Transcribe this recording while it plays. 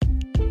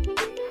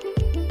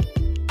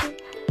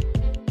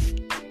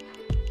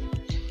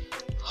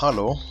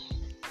Hello,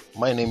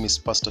 my name is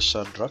Pastor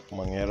Shadrach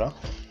Mangera.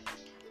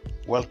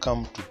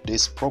 Welcome to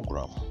today's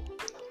program.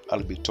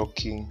 I'll be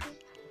talking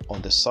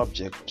on the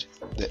subject,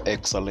 the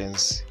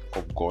excellence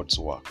of God's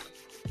work.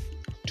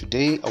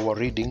 Today our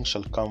reading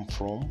shall come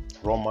from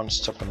Romans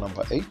chapter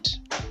number 8,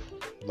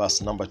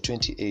 verse number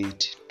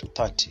 28 to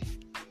 30.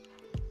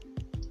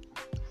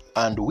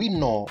 And we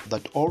know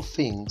that all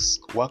things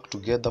work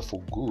together for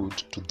good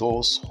to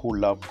those who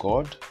love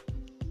God,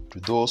 to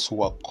those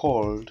who are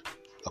called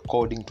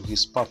according to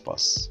his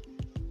purpose.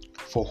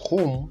 For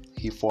whom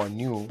he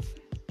foreknew,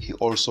 he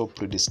also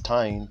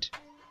predestined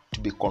to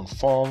be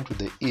conformed to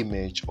the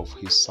image of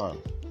his Son,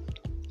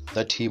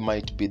 that he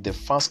might be the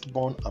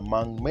firstborn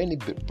among many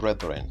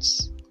brethren.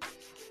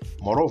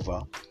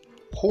 Moreover,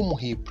 whom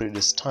he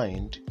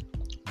predestined,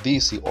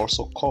 this he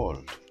also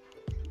called.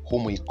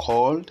 Whom he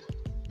called,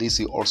 this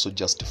he also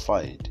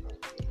justified.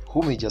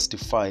 Whom he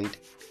justified,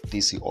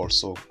 this he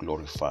also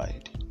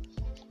glorified.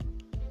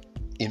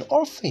 In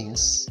all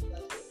things,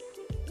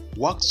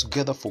 works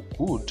together for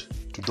good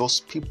to those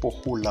people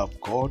who love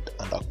God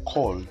and are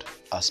called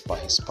as per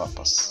his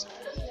purpose.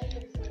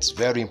 It's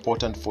very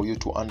important for you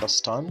to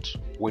understand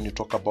when you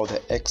talk about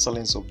the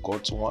excellence of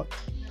God's work.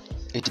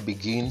 It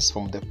begins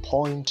from the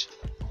point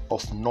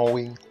of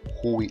knowing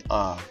who we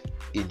are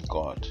in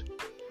God.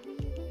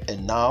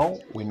 And now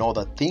we know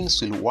that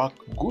things will work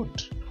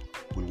good,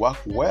 will work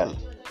well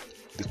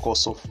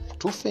because of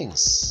two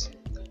things.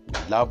 We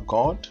love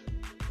God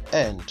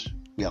and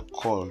we are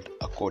called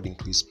according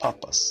to his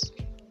purpose.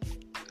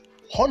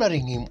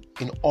 Honoring him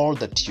in all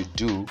that you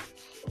do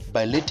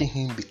by letting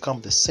him become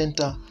the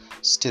center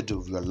state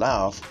of your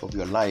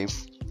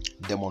life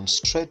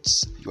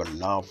demonstrates your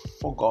love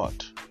for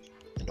God.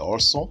 And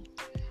also,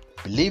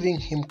 believing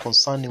him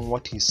concerning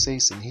what he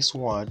says in his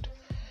word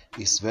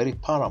is very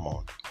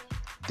paramount.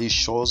 This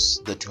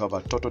shows that you have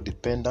a total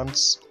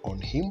dependence on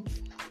him,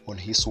 on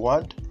his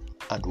word,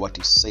 and what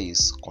he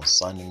says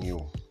concerning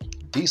you.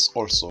 This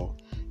also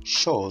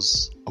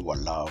shows our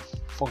love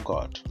for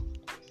God.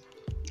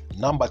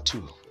 Number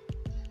 2,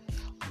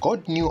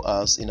 God knew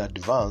us in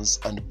advance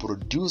and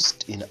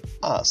produced in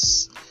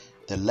us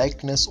the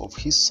likeness of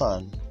his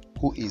Son,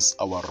 who is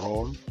our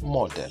role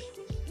model.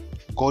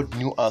 God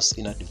knew us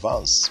in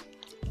advance.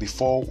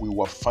 Before we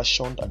were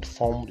fashioned and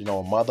formed in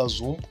our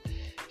mother's womb,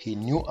 he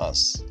knew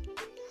us,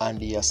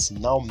 and he has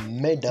now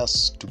made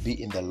us to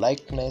be in the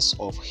likeness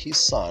of his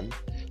Son,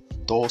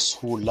 those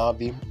who love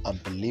him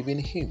and believe in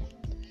him.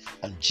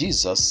 And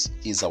Jesus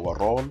is our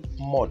role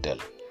model.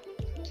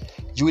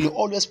 You will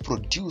always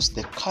produce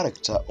the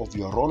character of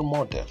your role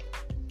model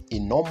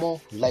in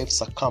normal life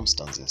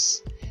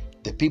circumstances.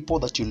 The people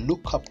that you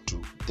look up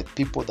to, the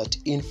people that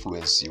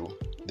influence you,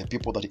 the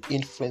people that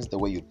influence the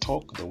way you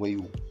talk, the way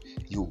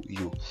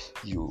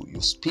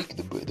you speak,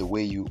 the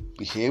way you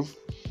behave,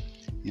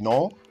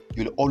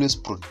 you'll always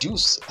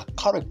produce a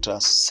character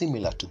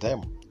similar to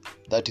them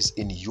that is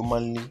in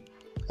humanly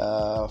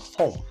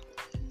form.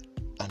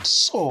 And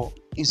so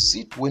is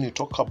it when you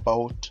talk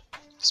about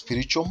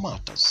spiritual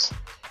matters,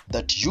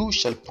 that you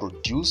shall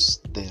produce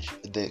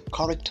the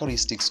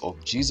characteristics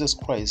of Jesus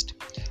Christ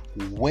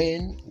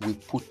when we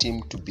put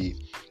him to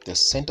be the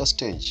center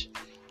stage,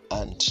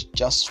 and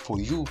just for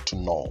you to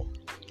know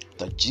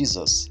that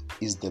Jesus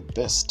is the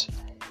best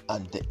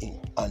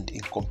and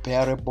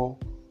incomparable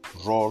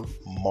role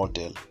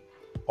model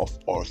of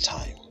all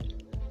time.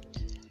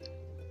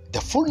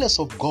 The fullness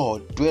of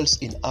God dwells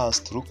in us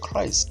through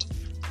Christ.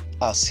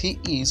 As he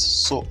is,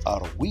 so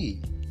are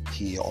we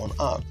here on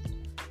earth.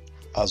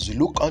 As we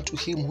look unto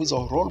him who is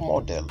our role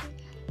model,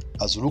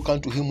 as we look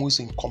unto him who is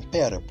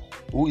incomparable,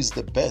 who is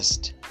the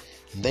best,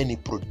 then he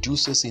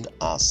produces in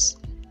us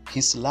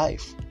his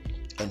life.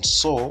 And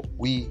so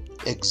we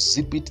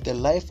exhibit the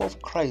life of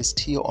Christ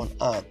here on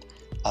earth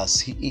as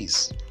he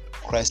is.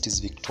 Christ is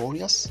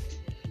victorious.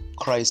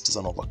 Christ is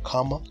an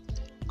overcomer.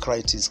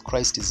 Christ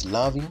is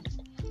loving.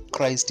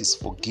 Christ is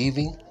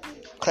forgiving.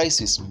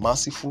 Christ is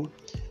merciful.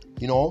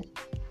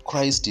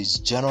 Christ is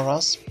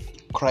generous.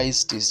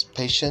 Christ is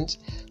patient.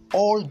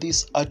 All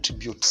these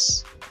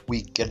attributes,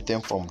 we get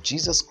them from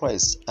Jesus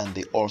Christ, and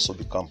they also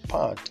become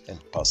part and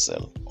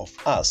parcel of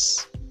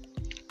us.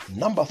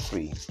 Number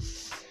 3,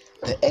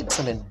 the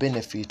excellent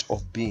benefit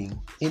of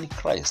being in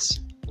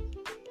Christ.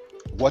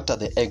 What are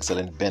the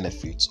excellent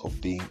benefits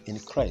of being in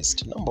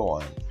Christ? Number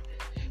 1,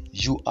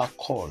 you are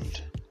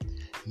called,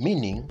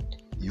 meaning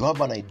you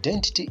have an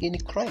identity in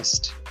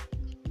Christ.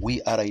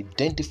 We are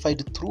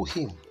identified through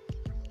him.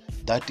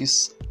 That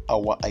is,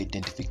 our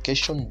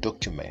identification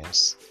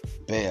documents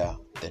bear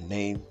the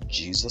name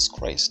Jesus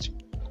Christ.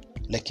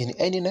 Like in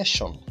any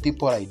nation,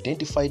 people are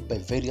identified by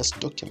various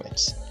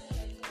documents.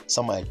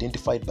 Some are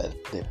identified by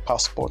their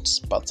passports,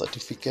 birth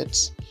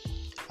certificates,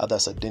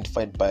 others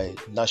identified by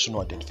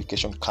national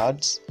identification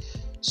cards.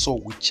 So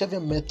whichever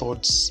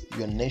methods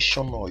your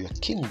nation or your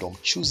kingdom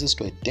chooses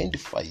to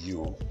identify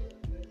you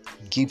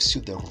gives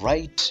you the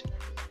right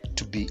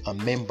to be a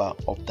member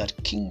of that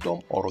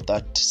kingdom or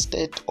that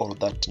state or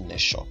that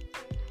nation.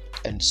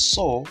 And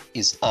so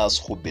is us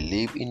who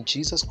believe in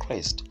Jesus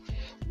Christ.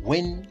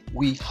 When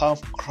we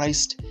have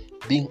Christ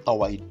being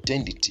our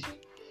identity,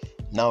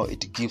 now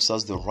it gives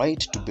us the right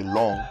to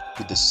belong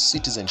to the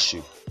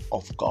citizenship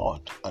of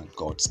God and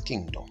God's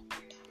kingdom.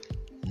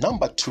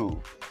 Number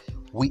 2,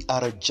 we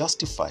are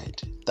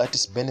justified. That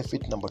is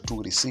benefit number 2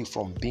 we receive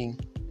from being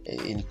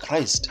in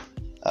Christ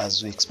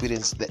as we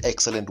experience the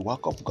excellent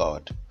work of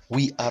God.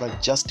 We are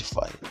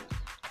justified,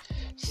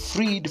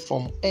 freed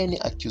from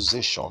any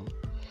accusation,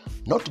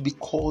 not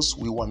because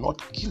we were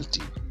not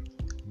guilty,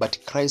 but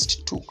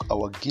Christ took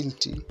our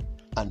guilty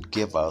and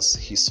gave us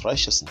his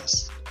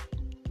righteousness.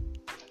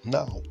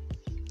 Now,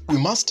 we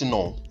must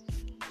know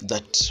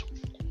that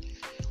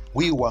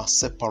we were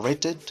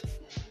separated,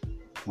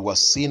 we were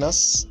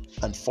sinners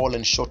and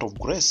fallen short of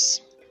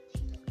grace,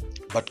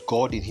 but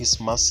God in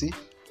his mercy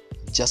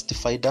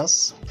justified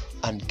us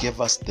and gave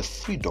us the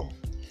freedom,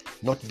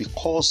 not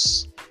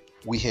because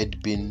we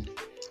had been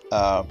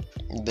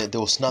there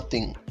was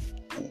nothing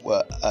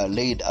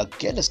laid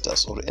against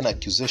us or an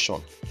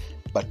accusation,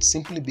 but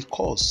simply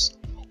because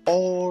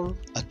all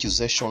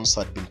accusations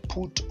had been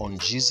put on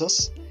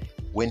Jesus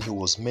when he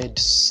was made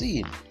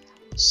sin,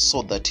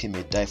 so that he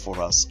may die for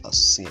us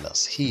as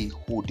sinners, he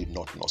who did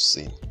not know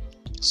sin.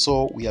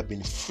 So we have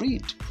been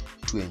freed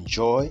to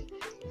enjoy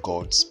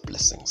God's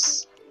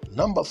blessings.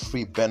 Number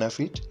 3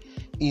 benefit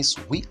is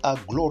we are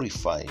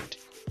glorified.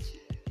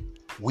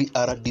 We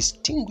are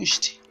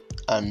distinguished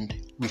and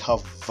we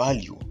have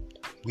value.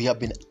 We have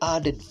been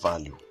added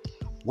value.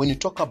 When you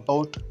talk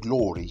about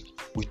glory,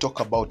 we talk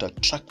about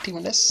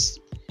attractiveness,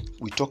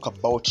 we talk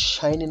about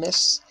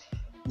shininess,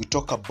 we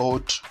talk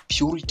about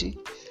purity,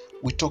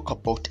 we talk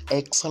about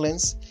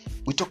excellence,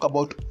 we talk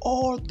about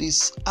all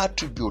these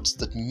attributes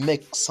that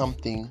make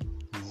something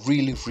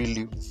really,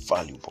 really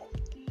valuable.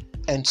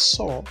 And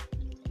so,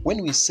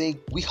 when we say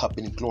we have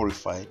been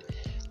glorified,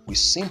 we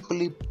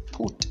simply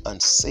put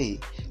and say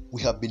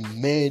we have been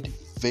made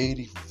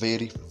very,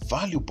 very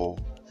valuable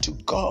to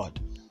God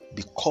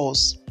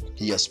because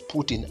he has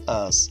put in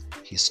us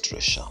his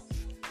treasure.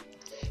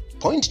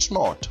 Point to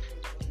note,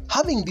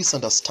 having this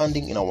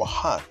understanding in our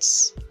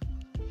hearts,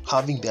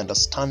 having the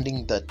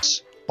understanding that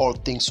all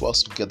things work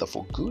together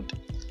for good,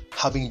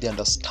 having the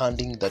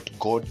understanding that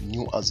God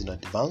knew us in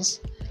advance,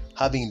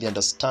 having the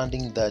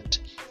understanding that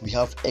we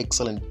have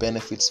excellent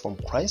benefits from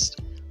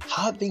Christ,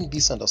 having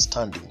this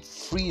understanding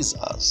frees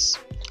us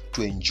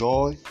to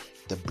enjoy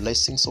the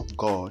blessings of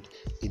God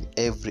in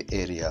every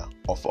area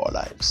of our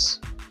lives.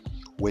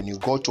 When you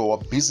go to our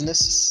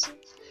businesses,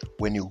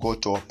 when you go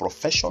to our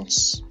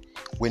professions,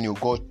 when you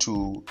go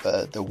to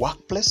the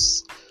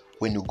workplace,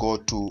 when you go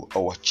to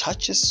our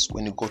churches,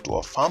 when you go to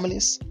our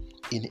families,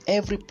 in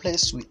every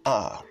place we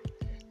are,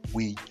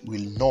 we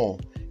will know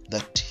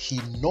that he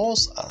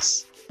knows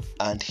us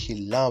and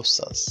he loves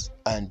us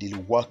and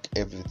he'll work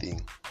everything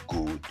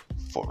good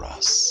for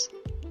us.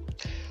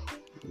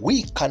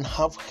 We can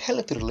have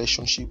healthy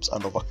relationships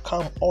and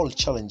overcome all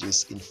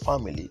challenges in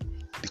family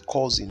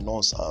because he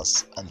knows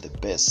us and the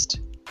best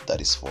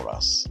that is for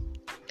us.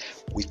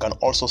 We can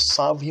also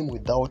serve him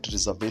without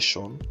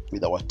reservation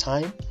with our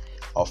time,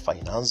 our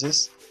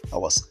finances,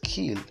 our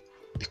skill,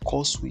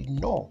 because we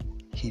know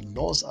he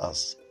knows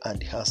us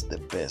and he has the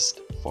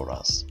best for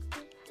us.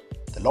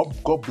 The Lord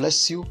God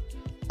bless you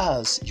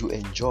as you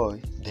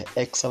enjoy the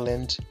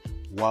excellent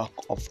work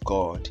of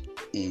God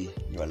in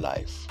your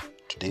life.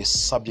 Today's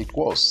subject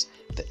was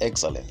the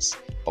excellence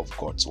of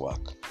God's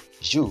work.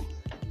 You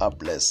are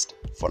blessed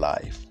for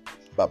life.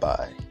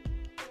 Bye-bye.